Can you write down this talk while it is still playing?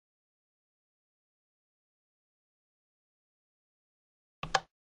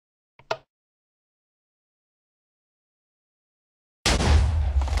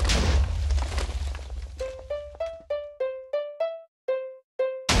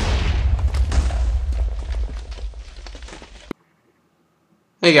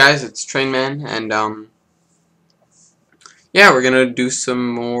Hey guys, it's Trainman, and yeah, we're gonna do some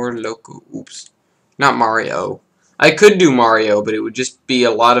more Oops, not Mario. I could do Mario, but it would just be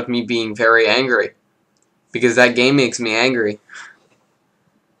a lot of me being very angry because that game makes me angry.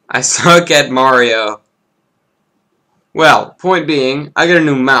 I suck at Mario. Well, point being, I got a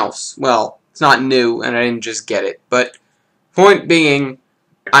new mouse. Well, it's not new, and I didn't just get it, but point being,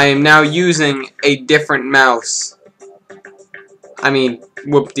 I am now using a different mouse. I mean,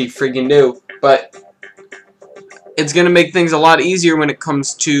 whoop-de-friggin' do, but it's going to make things a lot easier when it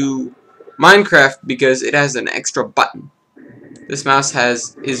comes to Minecraft because it has an extra button. This mouse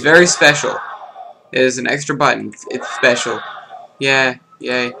is very special. It is an extra button. It's special. Yeah,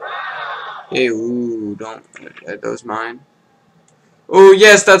 yay. Yay, ooh, don't. Are those mine? Oh,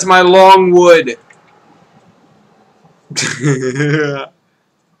 yes, that's my long wood.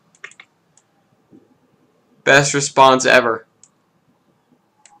 Best response ever.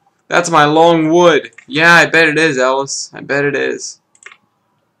 That's my long wood. Yeah, I bet it is, Ellis. I bet it is.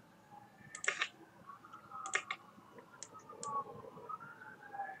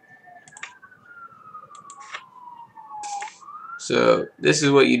 So, this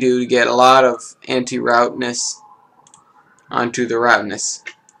is what you do to get a lot of anti-routeness onto the routeness.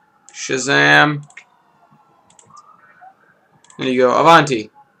 Shazam. There you go.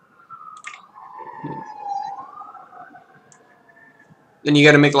 Avanti. Then you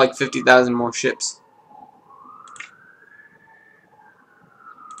gotta make like 50,000 more ships.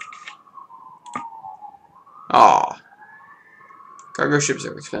 Aw. Cargo ships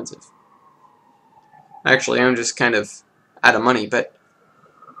are expensive. Actually, I'm just kind of out of money, but...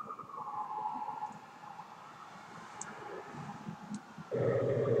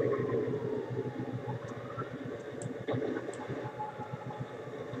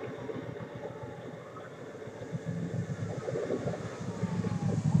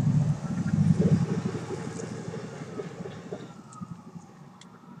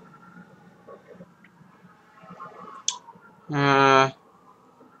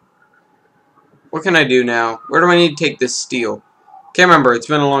 what can I do now? Where do I need to take this steel? Can't remember. It's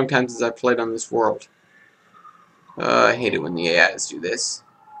been a long time since I played on this world. I hate it when the AIs do this.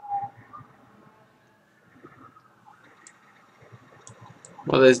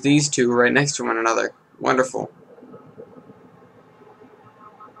 Well, there's these two right next to one another. Wonderful.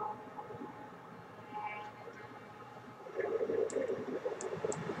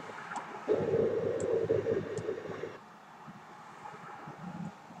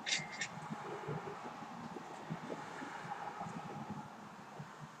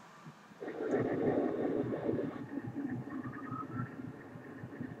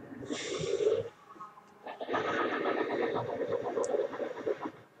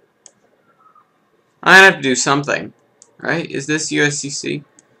 I have to do something, right? Is this USCC?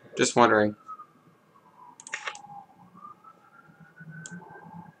 Just wondering.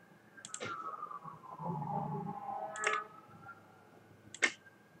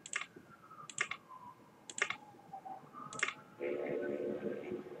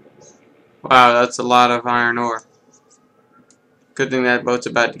 Wow, that's a lot of iron ore. Good thing that boat's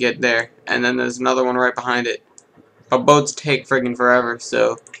about to get there. And then there's another one right behind it. But boats take friggin' forever,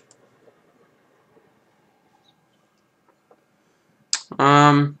 so...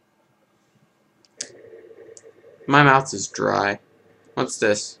 My mouth is dry. What's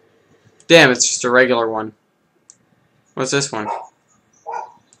this? Damn, it's just a regular one. What's this one?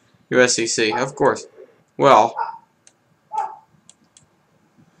 USCC, of course. Well,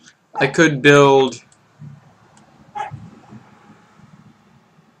 I could build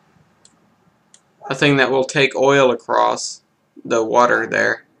a thing that will take oil across the water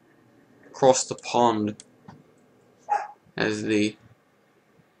there. Across the pond. As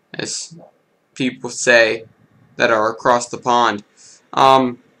people say that are across the pond.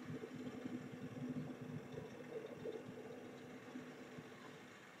 God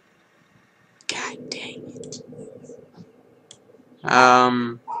dang it.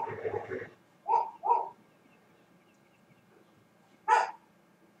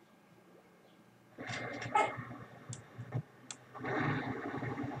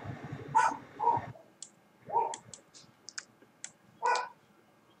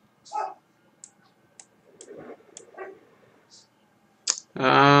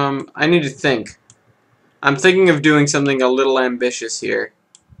 I need to think. I'm thinking of doing something a little ambitious here.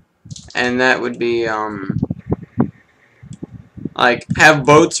 And that would be, like, have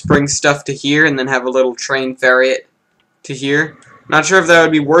boats bring stuff to here and then have a little train ferry it to here. Not sure if that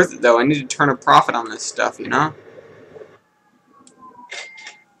would be worth it, though. I need to turn a profit on this stuff, you know?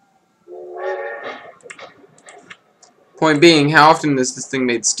 Point being, how often is this thing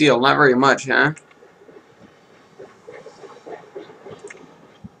made steel? Not very much, huh?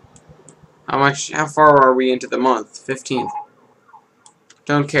 How far are we into the month? 15th.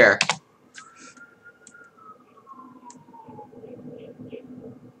 Don't care.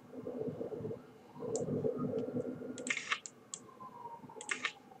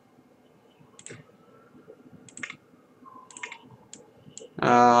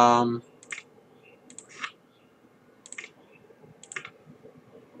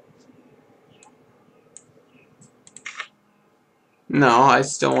 No, I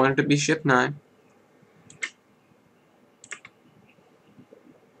still want it to be ship 9.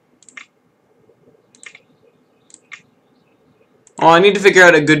 Oh, I need to figure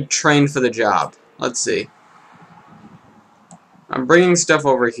out a good train for the job. Let's see. I'm bringing stuff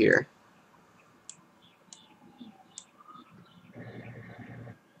over here.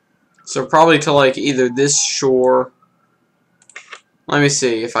 So probably to like either this shore. Let me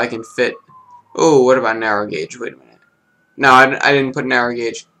see if I can fit. Oh, what about narrow gauge? Wait a minute. No, I didn't put narrow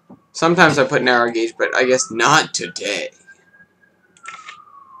gauge. Sometimes I put narrow gauge, but I guess not today.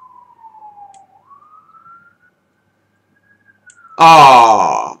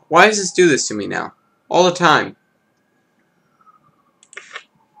 Ah, why does this do this to me now? All the time.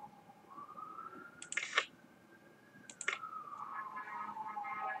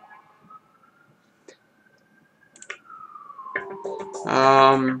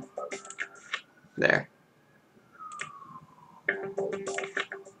 There.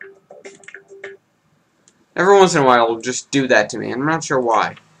 Every once in a while, it'll just do that to me. I'm not sure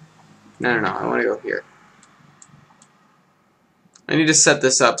why. No, I want to go here. I need to set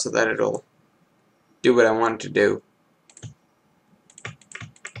this up so that it'll do what I want it to do.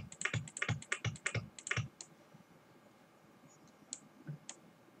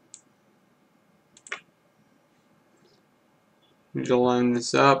 Need to line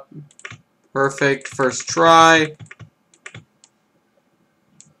this up. Perfect. First try.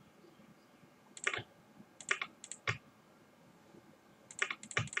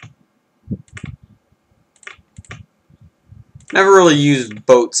 Never really used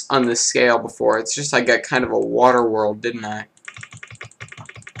boats on this scale before. It's just I got kind of a water world, didn't I?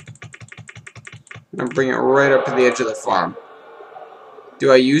 I'm going to bring it right up to the edge of the farm.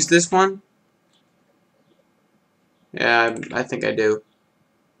 Do I use this one? Yeah, I think I do.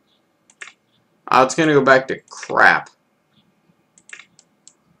 Oh, it's going to go back to crap.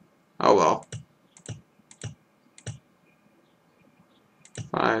 Oh well.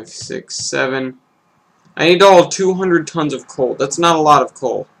 5, 6, 7. I need to haul 200 tons of coal. That's not a lot of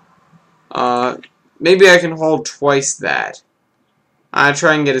coal. Maybe I can haul twice that. I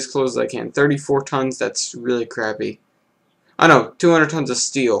try and get as close as I can. 34 tons, that's really crappy. Oh no, 200 tons of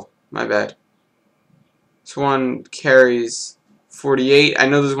steel. My bad. This one carries 48. I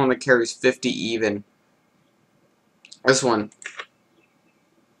know there's one that carries 50 even. This one.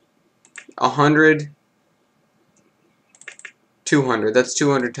 100. 200. That's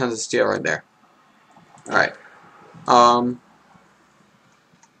 200 tons of steel right there. Alright. I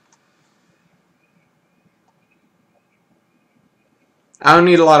don't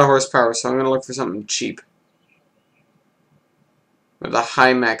need a lot of horsepower, so I'm going to look for something cheap. With a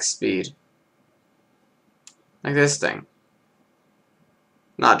high max speed. Like this thing.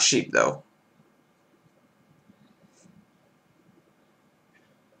 Not cheap, though.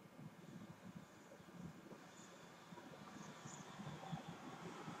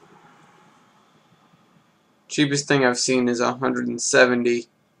 Cheapest thing I've seen is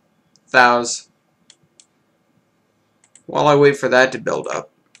 170,000. While I wait for that to build up,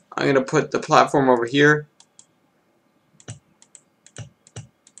 I'm going to put the platform over here.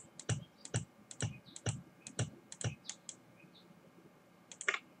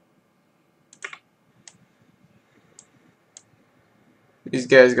 These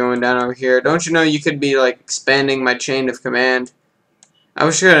guys going down over here. Don't you know you could be like expanding my chain of command? I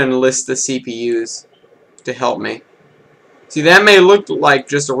wish I could enlist the CPUs to help me. See, that may look like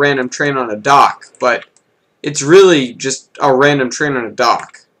just a random train on a dock, but it's really just a random train on a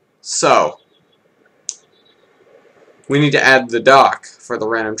dock. So, we need to add the dock for the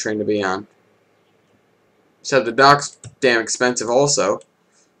random train to be on. So the dock's damn expensive also.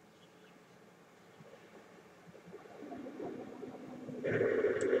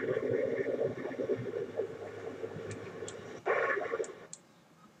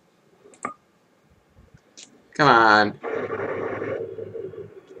 Come on.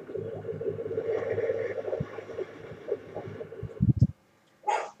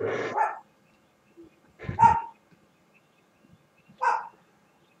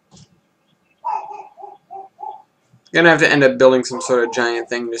 Gonna have to end up building some sort of giant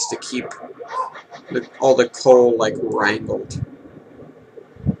thing just to keep all the coal like wrangled.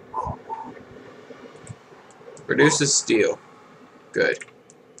 Produces steel. Good.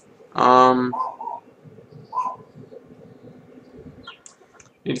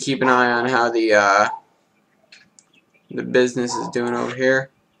 Need to keep an eye on how the business is doing over here.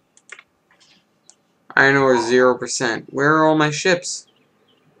 Iron ore 0%. Where are all my ships?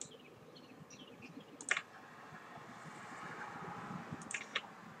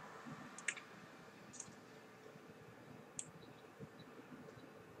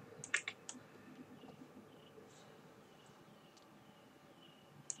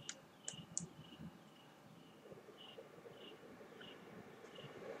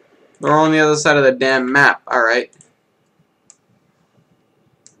 They're on the other side of the damn map. Alright.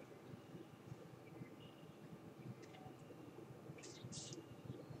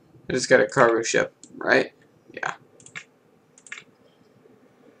 I just got a cargo ship, right? Yeah.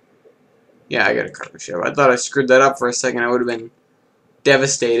 Yeah, I got a cargo ship. I thought I screwed that up for a second. I would have been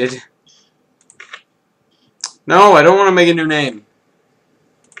devastated. No, I don't want to make a new name.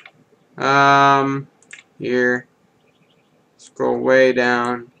 Here. Scroll way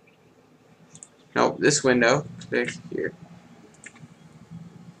down. Nope, this window. Click here.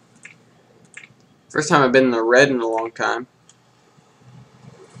 First time I've been in the red in a long time.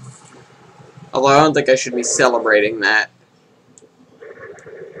 Although I don't think I should be celebrating that.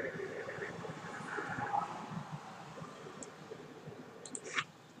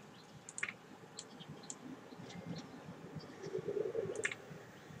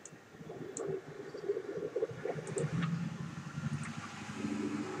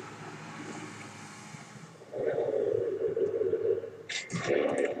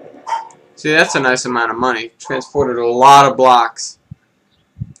 See, that's a nice amount of money. Transported a lot of blocks.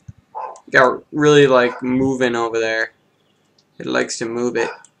 Got really like moving over there. It likes to move it.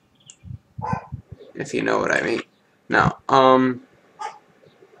 If you know what I mean. No.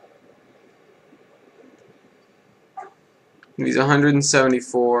 These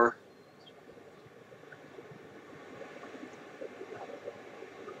 174.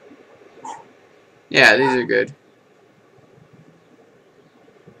 Yeah, these are good.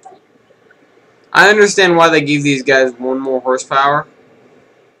 I understand why they give these guys 1 more horsepower.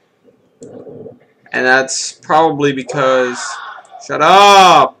 And that's probably because... Shut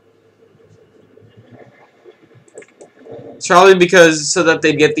up! It's probably because so that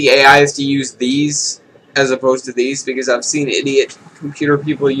they get the AIs to use these as opposed to these, because I've seen idiot computer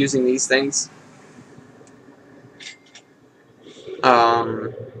people using these things.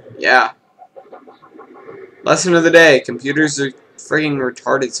 Yeah. Lesson of the day. Computers are friggin'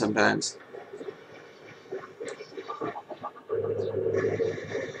 retarded sometimes.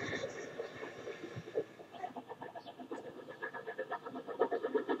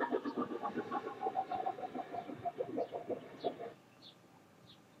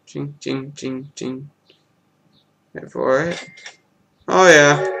 Ching, ching, ching, ching. Wait for it. Oh,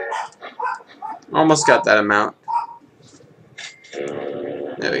 yeah. Almost got that amount.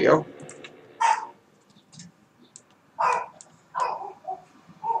 There we go.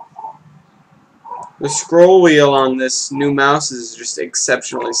 The scroll wheel on this new mouse is just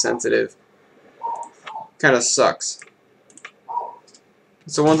exceptionally sensitive. Kind of sucks.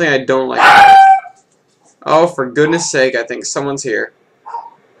 It's the one thing I don't like about it. Oh, for goodness sake, I think someone's here.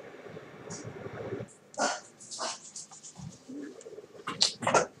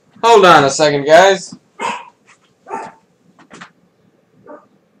 Hold on a second, guys.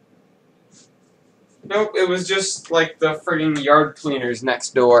 Nope, it was just like the friggin' yard cleaners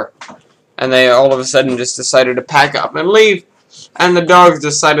next door. And they all of a sudden just decided to pack up and leave. And the dogs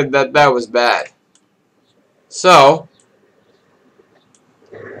decided that that was bad. So,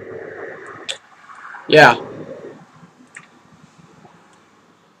 yeah.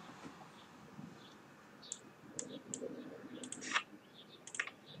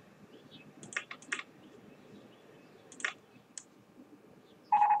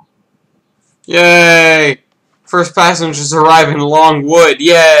 Yay! First passengers arrive in Longwood.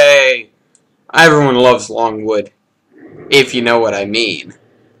 Yay! Everyone loves Longwood. If you know what I mean.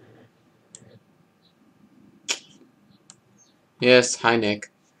 Yes, hi Nick.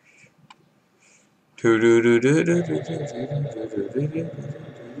 You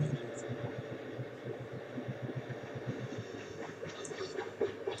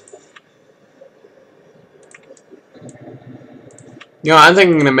know, I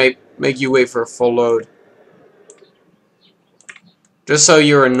think I'm gonna make you wait for a full load. Just so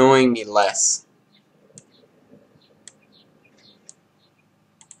you're annoying me less.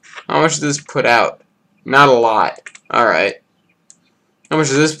 How much does this put out? Not a lot. Alright. How much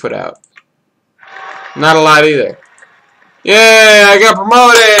does this put out? Not a lot either. Yay! I got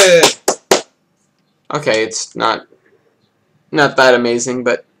promoted! Okay, it's not that amazing,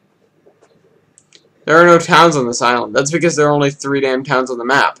 but there are no towns on this island. That's because there are only 3 damn towns on the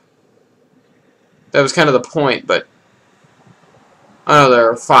map. That was kind of the point, but oh no, there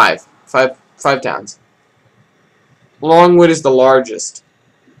are 5. 5 towns. Longwood is the largest.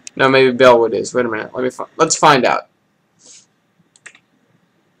 No, maybe Bellwood is. Wait a minute. Let's find out.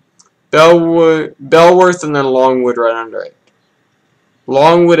 Bellworth, and then Longwood right under it.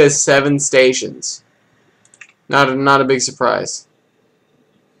 Longwood has 7 stations. Not a big surprise.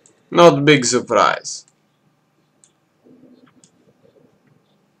 Not a big surprise.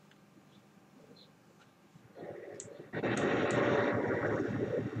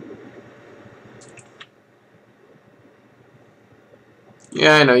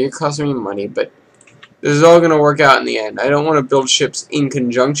 Yeah, I know, you're costing me money, but this is all going to work out in the end. I don't want to build ships in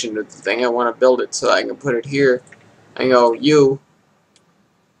conjunction with the thing. I want to build it so I can put it here. I go, you.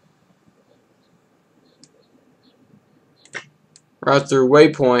 Route through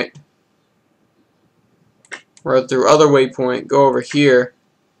waypoint. Route through other waypoint. Go over here.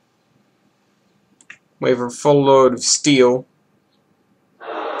 Wait for full load of steel.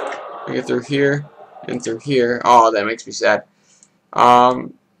 I get through here and through here. Oh, that makes me sad.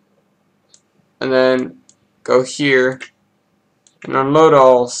 And then go here and unload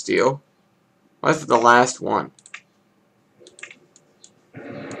all steel. What's the last one?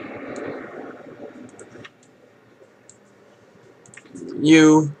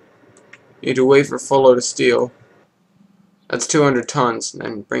 You need to wait for full load of steel. That's 200 tons. And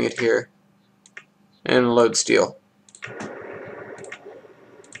then bring it here and load steel.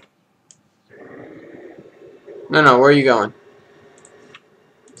 No, where are you going?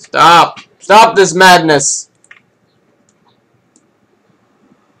 Stop! Stop this madness!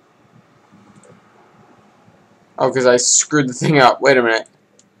 Oh, because I screwed the thing up. Wait a minute.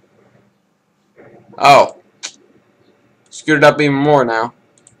 Oh. Screwed it up even more now.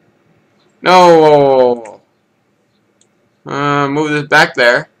 No! Move this back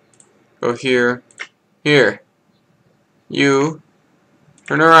there. Go here. Here. You.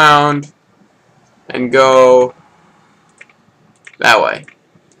 Turn around. And go that way.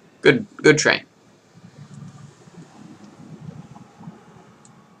 Good train.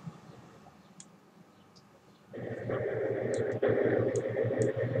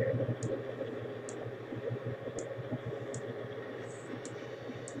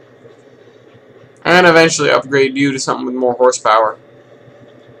 And eventually upgrade you to something with more horsepower.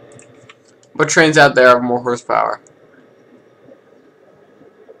 What trains out there have more horsepower?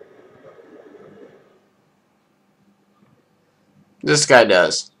 This guy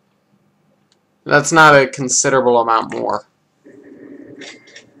does. That's not a considerable amount more.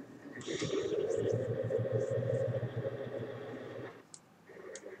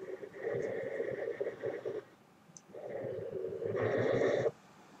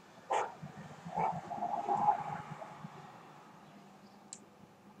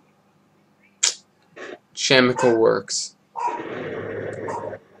 Chemical works.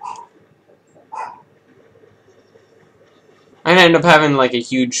 I end up having like a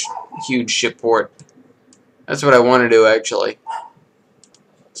huge ship port. That's what I want to do actually.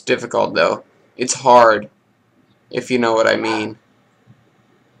 It's difficult though. It's hard, if you know what I mean.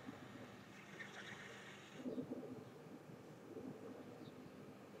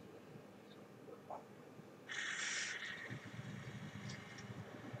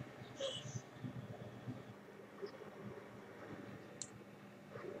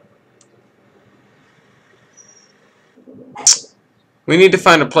 We need to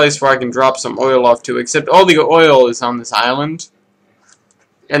find a place where I can drop some oil off to, except all the oil is on this island.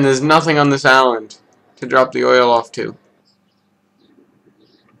 And there's nothing on this island to drop the oil off to. You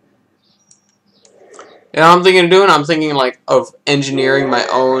know what I'm thinking of doing? I'm thinking like of engineering my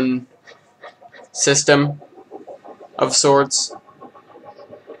own system of sorts.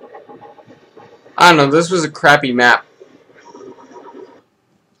 I don't know, this was a crappy map.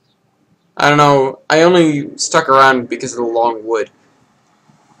 I don't know, I only stuck around because of the long wood.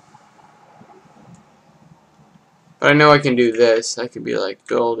 But I know I can do this. I could be like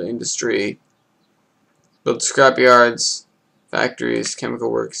build industry, build scrapyards, factories, chemical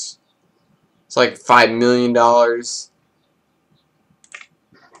works. It's like $5 million.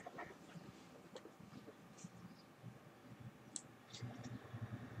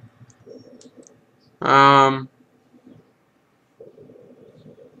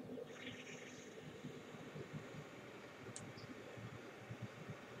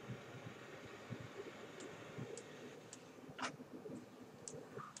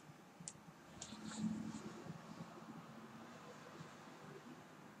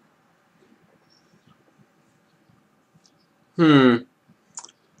 I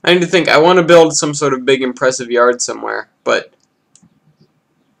need to think. I want to build some sort of big impressive yard somewhere, but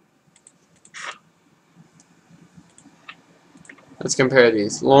let's compare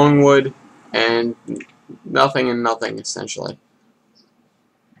these. Longwood and nothing and nothing, essentially.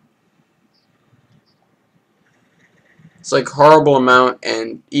 It's like horrible amount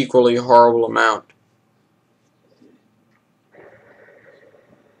and equally horrible amount.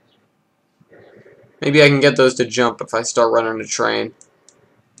 Maybe I can get those to jump if I start running a train.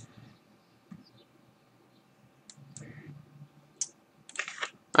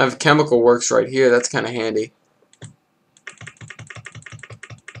 I have chemical works right here. That's kind of handy.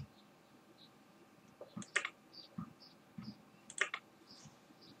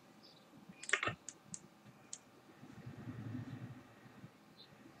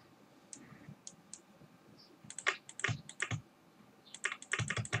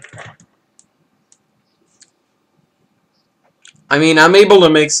 I mean, I'm able to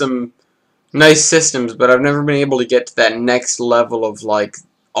make some nice systems, but I've never been able to get to that next level of, like,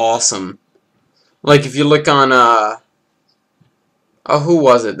 awesome. Like, if you look on, oh, who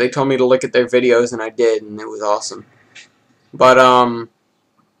was it? They told me to look at their videos, and I did, and it was awesome. But,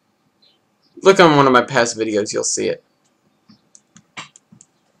 look on one of my past videos, you'll see it.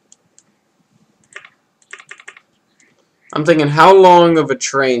 I'm thinking, how long of a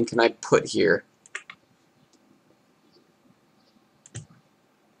train can I put here?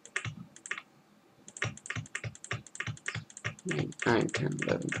 9, 10,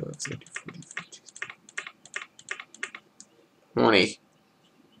 11, 12, 13, 14, 15, 20.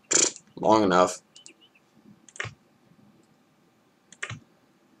 Long enough.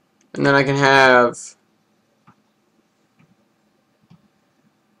 And then I can have...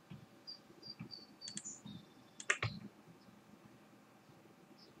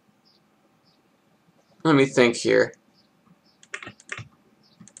 Let me think here.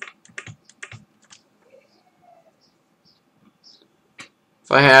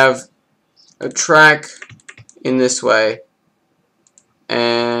 If I have a track in this way,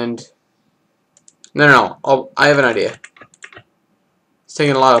 and... I have an idea. It's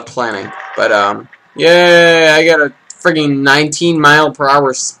taking a lot of planning, but, yay! I got a friggin'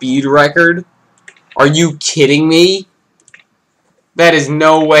 19-mile-per-hour speed record. Are you kidding me? That is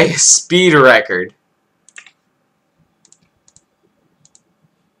no way a speed record.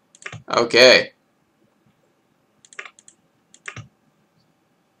 Okay.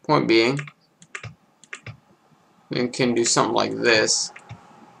 Point being, we can do something like this.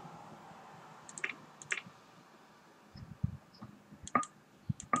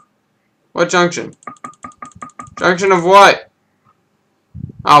 What junction? Junction of what?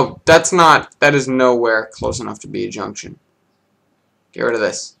 Oh, that is nowhere close enough to be a junction. Get rid of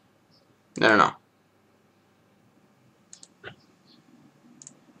this. No.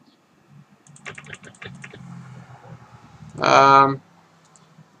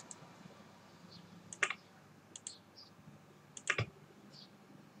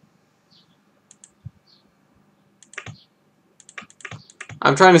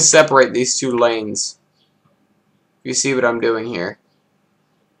 I'm trying to separate these two lanes. You see what I'm doing here.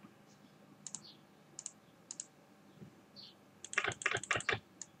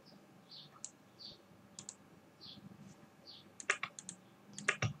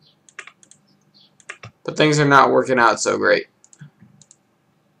 But things are not working out so great.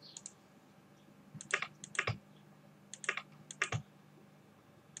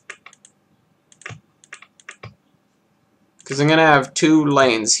 Because I'm going to have 2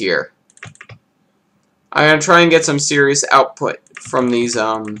 lanes here. I'm going to try and get some serious output from these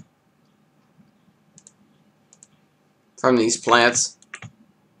plants.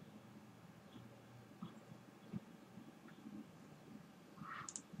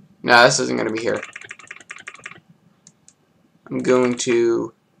 No, this isn't going to be here. I'm going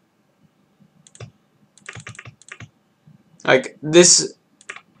to... Like, this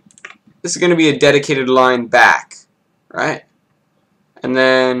is going to be a dedicated line back, right? And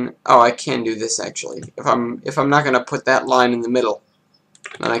then, oh, I can do this actually. If I'm not going to put that line in the middle,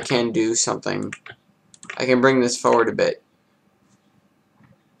 then I can do something. I can bring this forward a bit.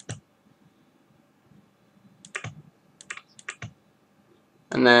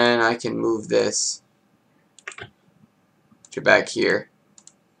 And then I can move this to back here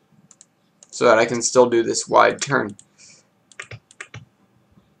so that I can still do this wide turn.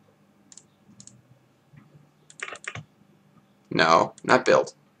 No, not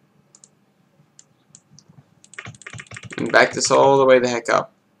build. And back this all the way the heck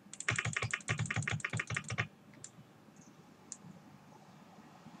up.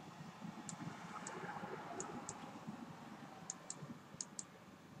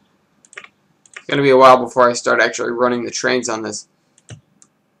 gonna be a while before I start actually running the trains on this.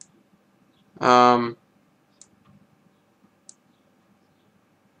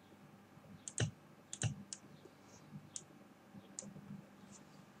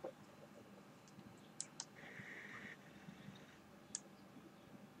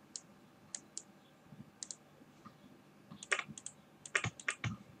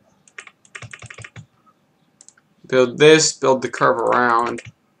 Build this, build the curve around.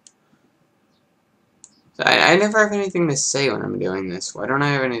 I never have anything to say when I'm doing this. Why don't I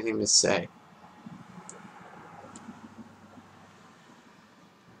have anything to say?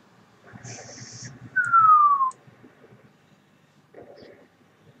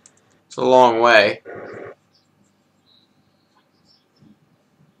 It's a long way.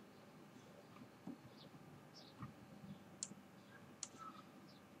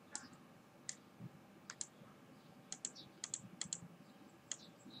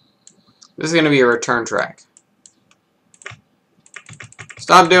 This is going to be a return track.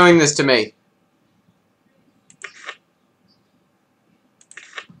 Stop doing this to me.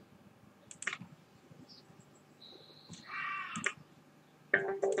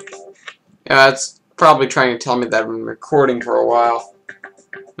 Yeah, it's probably trying to tell me that I've been recording for a while.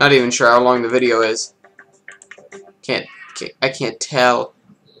 Not even sure how long the video is. I can't tell.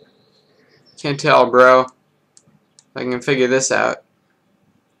 Can't tell, bro. I can figure this out.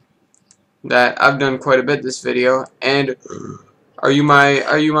 That I've done quite a bit this video, and are you my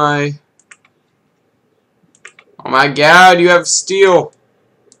oh my god, you have steel.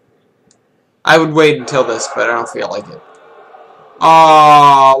 I would wait until this, but I don't feel like it.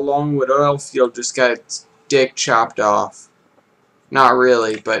 Ah, Longwood oil field just got its dick chopped off. Not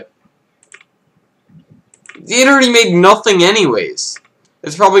really, but it already made nothing anyways.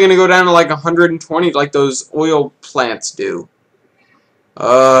 It's probably gonna go down to like 120 like those oil plants do.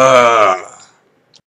 Ugh.